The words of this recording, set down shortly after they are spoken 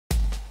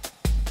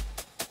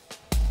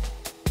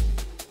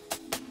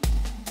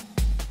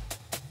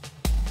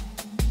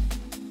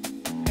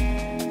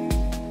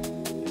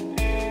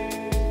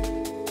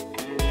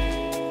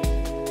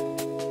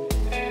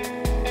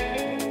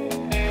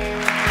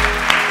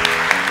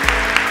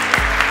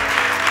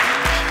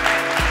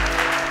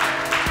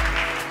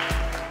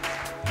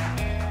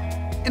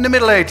In the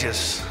Middle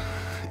Ages,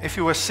 if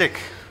you were sick,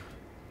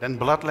 then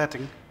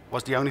bloodletting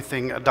was the only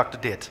thing a doctor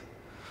did.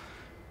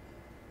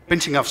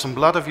 Pinching off some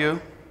blood of you,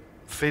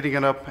 feeding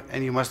it up,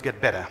 and you must get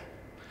better.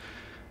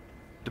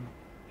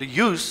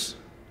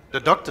 The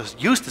doctors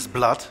used this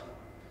blood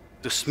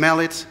to smell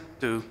it,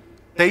 to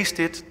taste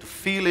it, to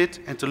feel it,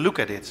 and to look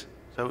at it.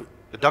 So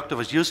the doctor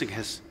was using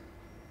his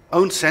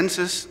own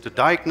senses to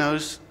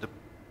diagnose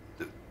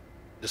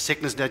the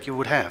sickness that you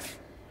would have.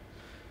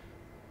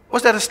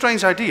 Was that a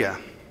strange idea?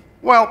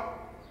 Well,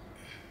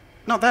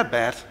 not that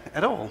bad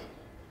at all,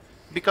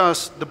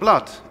 because the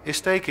blood is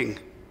taking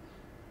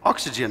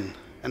oxygen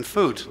and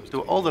food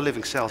to all the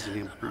living cells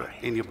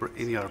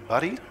in your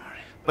body,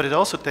 but it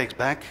also takes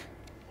back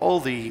all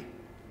the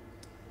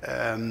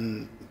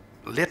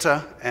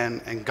litter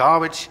and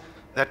garbage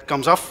that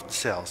comes off the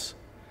cells.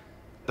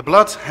 The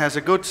blood has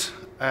a good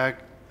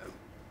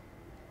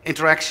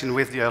interaction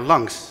with your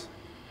lungs,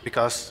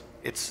 because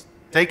it's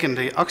taking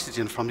the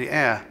oxygen from the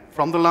air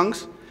from the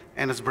lungs,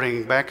 and it's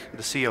bringing back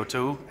the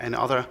CO2 and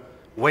other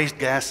waste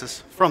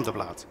gases from the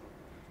blood.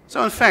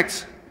 So in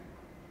fact,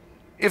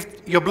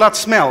 if your blood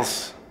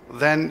smells,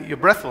 then your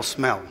breath will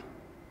smell.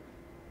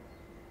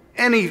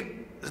 Any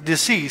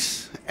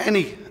disease,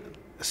 any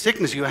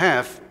sickness you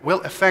have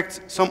will affect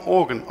some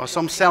organ or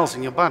some cells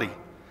in your body.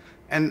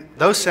 And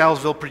those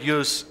cells will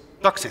produce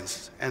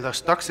toxins. And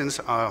those toxins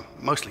are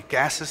mostly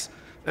gases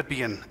that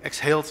being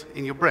exhaled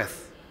in your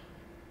breath.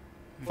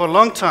 For a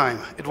long time,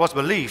 it was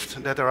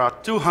believed that there are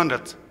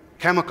 200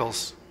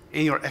 chemicals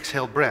in your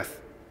exhaled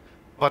breath.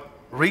 But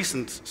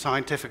recent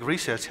scientific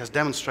research has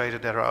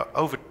demonstrated there are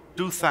over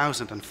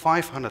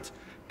 2,500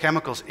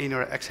 chemicals in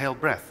your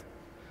exhaled breath.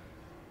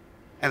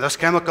 And those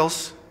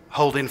chemicals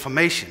hold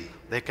information.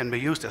 They can be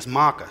used as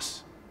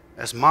markers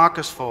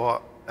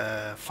for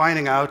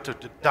finding out,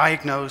 to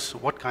diagnose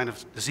what kind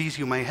of disease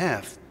you may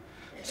have.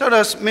 So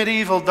those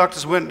medieval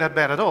doctors weren't that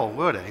bad at all,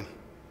 were they?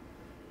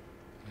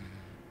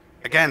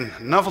 Again,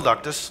 novel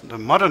doctors, the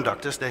modern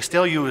doctors, they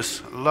still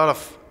use a lot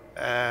of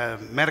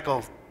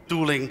medical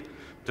tooling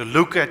to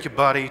look at your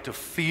body, to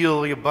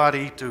feel your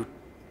body, to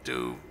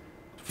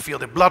feel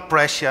the blood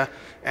pressure,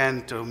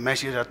 and to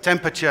measure the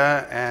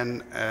temperature,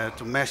 and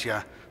to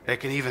measure, they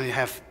can even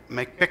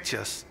make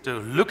pictures to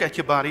look at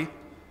your body.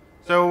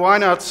 So why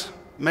not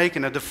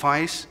making a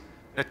device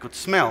that could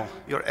smell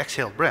your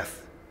exhaled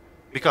breath?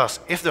 Because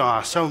if there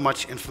are so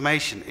much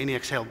information in the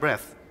exhaled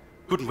breath,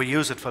 couldn't we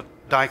use it for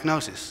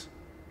diagnosis?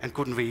 And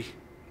couldn't we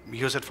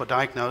use it for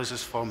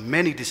diagnosis for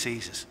many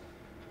diseases?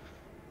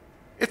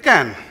 It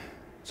can.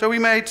 So we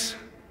made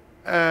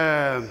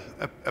a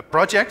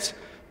project.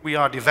 We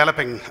are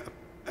developing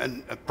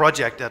a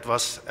project that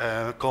was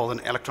called an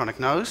electronic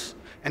nose.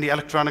 And the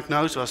electronic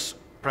nose was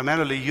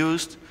primarily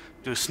used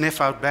to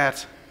sniff out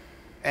bad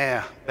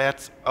air,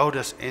 bad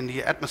odors in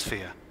the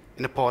atmosphere.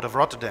 In the port of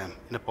Rotterdam,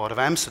 in the port of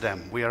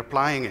Amsterdam, we are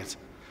applying it.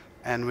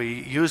 And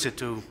we use it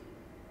to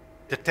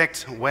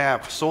detect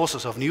where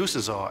sources of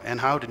nuisance are, and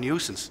how the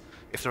nuisance,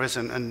 if there is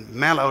a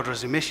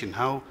malodorous emission,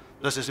 how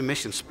does this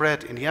emission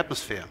spread in the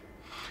atmosphere?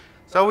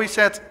 So we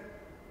said,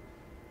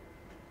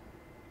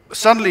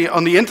 suddenly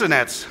on the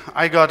internet,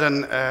 I got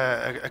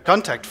a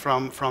contact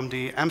from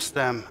the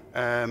Amsterdam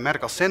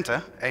Medical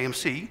Center,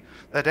 AMC,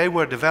 that they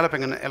were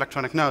developing an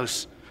electronic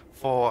nose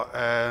for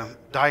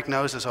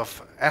diagnosis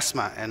of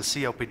asthma and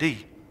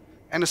COPD.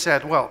 And I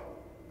said, well,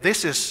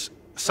 this is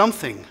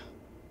something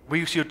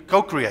we should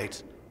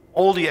co-create.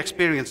 All the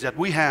experience that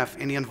we have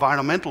in the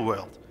environmental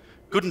world,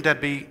 couldn't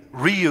that be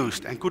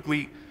reused, and could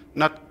we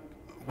not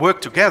work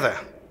together?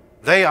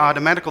 They are the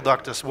medical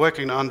doctors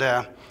working on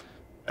their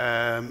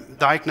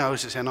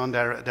diagnosis and on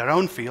their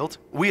own field.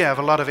 We have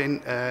a lot of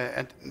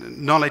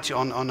knowledge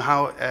on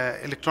how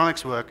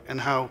electronics work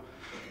and how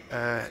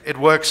it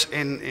works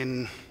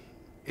in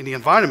the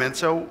environment,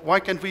 so why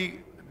can't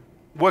we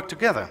work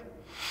together?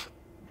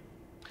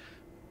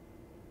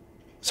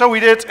 So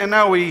we did, and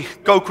now we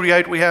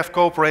co-create. We have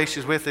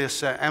cooperations with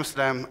this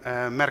Amsterdam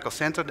Medical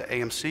Center, the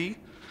AMC.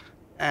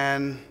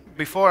 And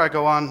before I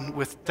go on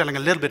with telling a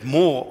little bit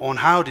more on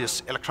how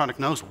this electronic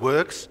nose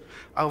works,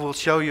 I will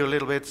show you a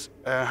little bit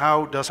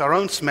how does our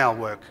own smell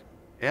work.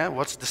 Yeah,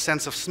 what's the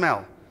sense of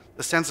smell?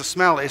 The sense of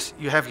smell is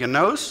you have your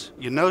nose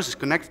is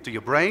connected to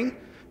your brain,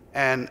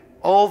 and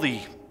all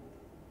the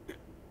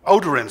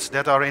odorants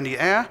that are in the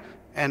air,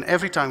 and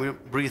every time we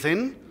breathe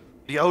in,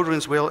 the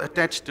odorants will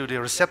attach to the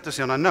receptors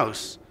in our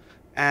nose.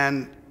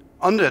 And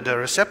under the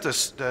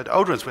receptors, the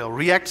odorants will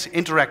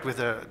interact with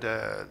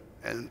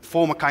and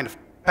form a kind of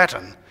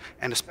pattern.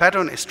 And this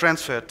pattern is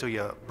transferred to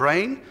your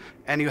brain,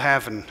 and you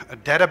have a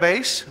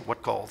database,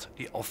 what's called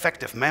the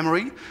olfactive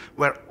memory,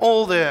 where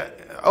all the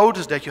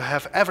odors that you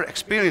have ever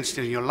experienced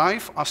in your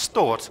life are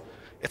stored.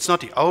 It's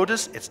not the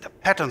odors, it's the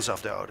patterns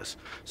of the odors.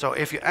 So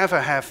if you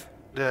ever have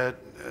the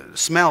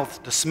smell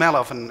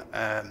of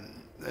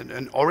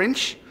an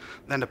orange,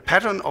 then the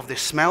pattern of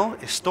this smell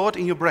is stored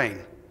in your brain.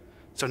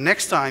 So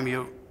next time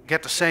you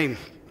get the same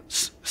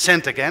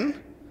scent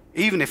again,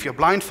 even if you're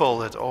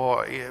blindfolded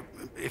or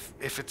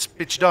if it's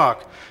pitch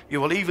dark, you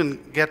will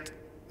even get,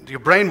 your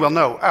brain will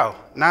know, oh,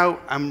 now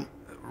I'm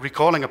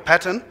recalling a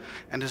pattern,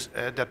 and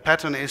that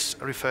pattern is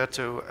referred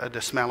to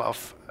the smell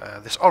of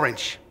this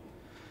orange.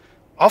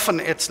 Often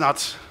it's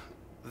not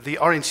the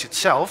orange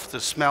itself, the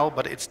smell,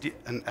 but it's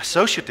an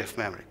associative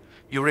memory.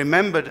 You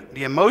remember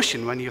the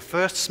emotion when you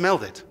first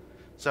smelled it.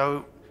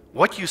 So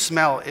what you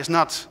smell is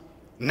not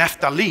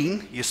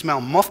naphthalene, you smell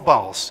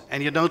mothballs,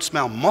 and you don't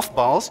smell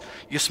mothballs,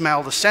 you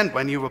smell the scent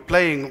when you were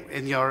playing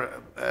in your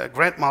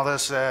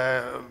grandmother's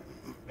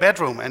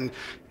bedroom,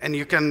 and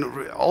you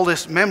can, all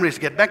these memories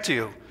get back to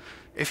you.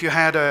 If you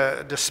had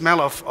the smell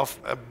of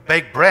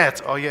baked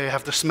bread, or you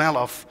have the smell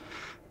of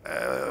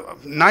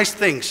nice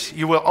things,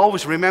 you will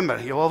always remember.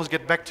 You'll always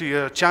get back to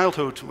your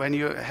childhood when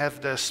you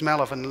have the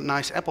smell of a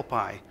nice apple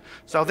pie.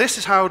 So this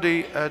is how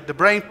the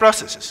brain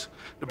processes.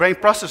 The brain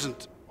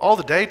processes all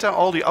the data,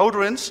 all the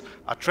odorants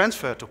are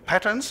transferred to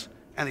patterns,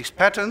 and these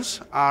patterns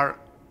are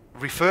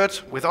referred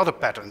with other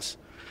patterns.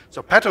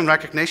 So pattern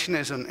recognition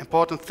is an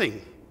important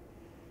thing.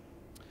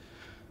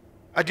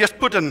 I just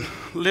put a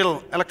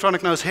little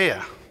electronic nose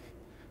here.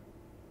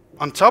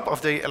 On top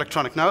of the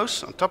electronic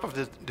nose, on top of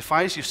the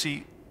device, you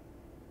see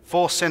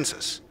 4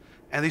 sensors.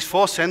 And these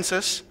 4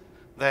 sensors,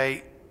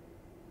 they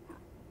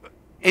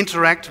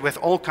interact with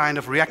all kinds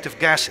of reactive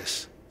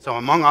gases. So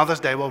among others,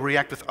 they will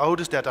react with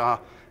odors that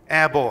are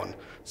airborne.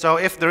 So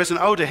if there is an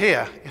odor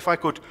here, if I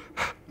could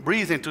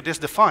breathe into this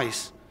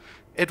device,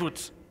 it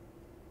would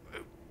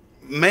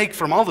make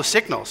from all the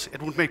signals,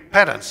 it would make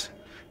patterns.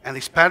 And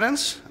these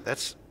patterns,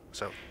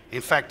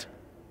 in fact,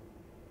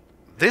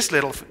 this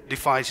little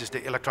device is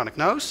the electronic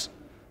nose,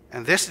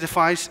 and this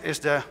device is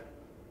the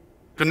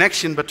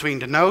connection between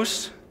the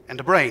nose and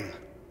the brain.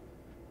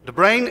 The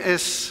brain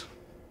is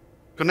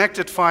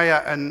connected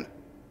via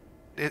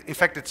in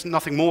fact, it's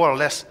nothing more or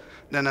less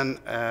than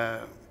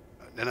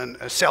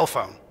a cell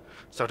phone.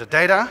 So the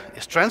data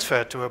is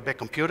transferred to a big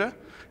computer,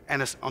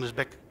 and on this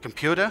big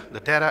computer, the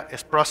data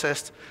is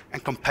processed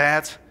and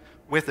compared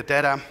with the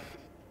data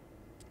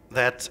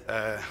that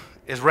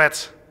is read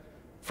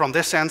from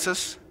these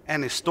sensors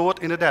and is stored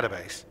in a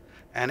database.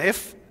 And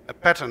if a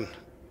pattern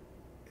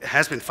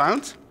has been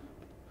found,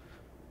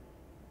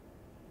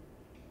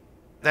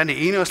 then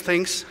the ENOS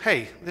thinks,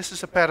 hey, this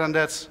is a pattern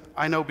that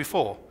I know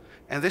before.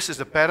 And this is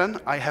the pattern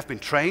I have been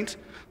trained.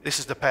 This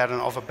is the pattern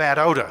of a bad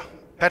odor,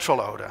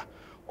 petrol odor.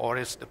 Or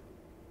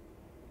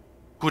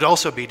could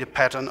also be the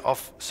pattern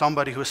of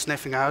somebody who is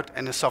sniffing out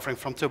and is suffering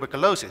from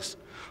tuberculosis,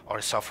 or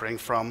is suffering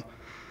from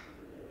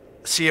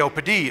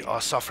COPD, or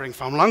suffering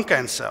from lung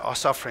cancer, or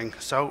suffering.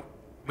 So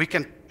we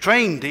can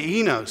train the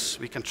ENOS,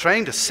 we can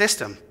train the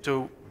system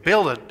to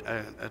build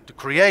to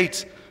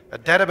create a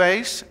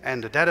database,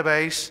 and the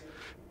database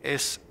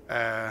is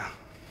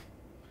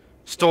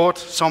stored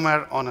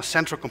somewhere on a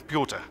central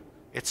computer.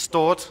 It's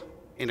stored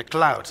in a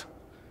cloud.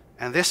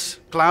 And this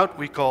cloud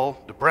we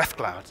call the breath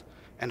cloud.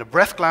 And the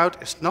breath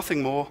cloud is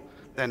nothing more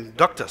than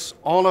doctors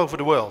all over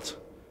the world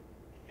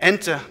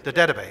enter the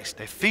database.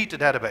 They feed the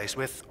database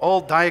with all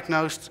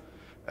diagnosed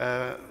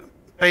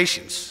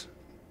patients.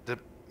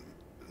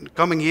 In the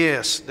coming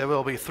years, there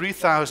will be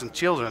 3,000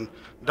 children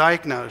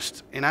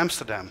diagnosed in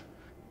Amsterdam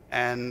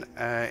and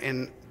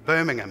in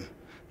Birmingham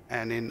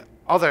and in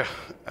other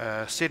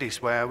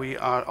cities where we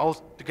are all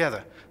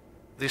together.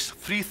 These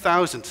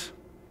 3,000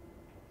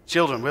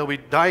 children will be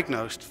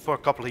diagnosed for a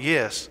couple of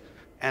years,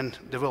 and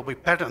there will be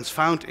patterns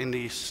found in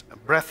these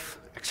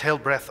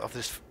exhaled breath of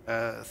this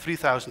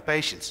 3,000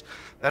 patients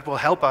that will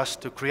help us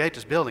to create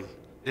this building,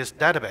 this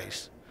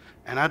database.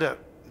 And now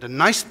the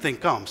nice thing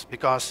comes,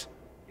 because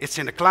it's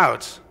in the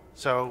clouds.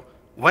 So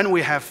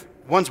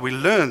once we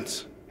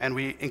learned and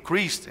we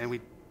increased and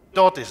we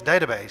taught this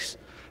database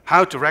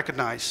how to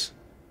recognize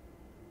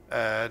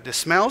the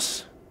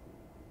smells,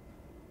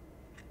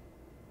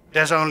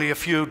 there's only a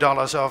few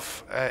dollars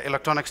of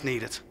electronics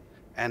needed.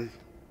 And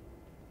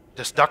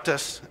these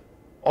doctors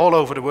all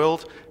over the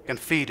world can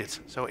feed it.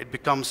 So it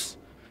becomes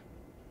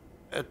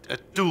a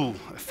tool,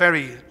 a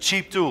very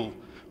cheap tool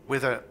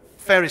with a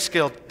very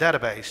skilled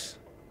database,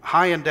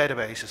 high-end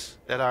databases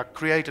that are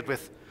created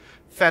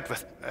fed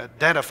with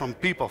data from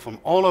people from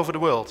all over the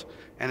world,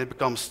 and it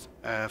becomes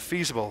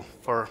feasible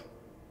for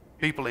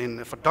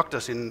for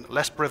doctors in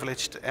less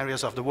privileged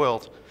areas of the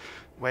world,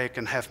 where you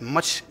can have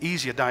much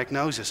easier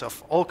diagnosis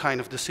of all kinds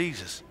of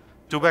diseases.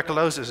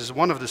 Tuberculosis is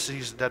one of the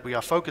diseases that we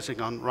are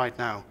focusing on right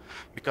now,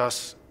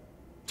 because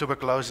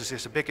tuberculosis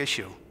is a big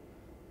issue.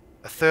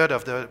 A third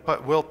of the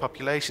world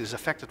population is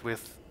affected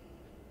with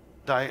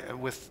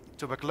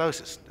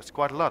tuberculosis. That's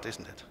quite a lot,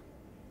 isn't it?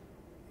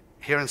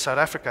 Here in South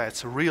Africa,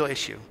 it's a real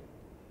issue.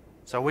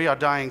 So we are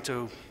dying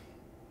to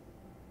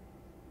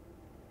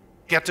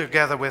get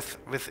together with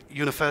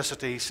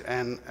universities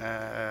and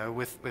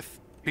with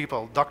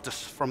people,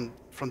 doctors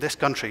from this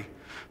country,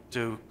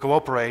 to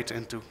cooperate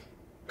and to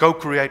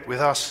co-create with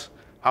us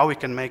how we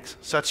can make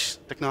such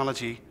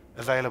technology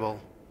available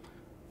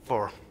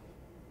for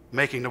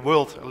making the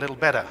world a little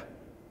better.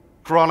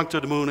 Crawling to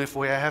the moon if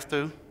we have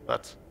to,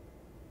 but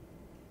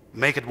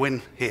make it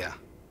win here.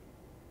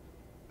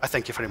 I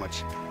thank you very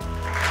much.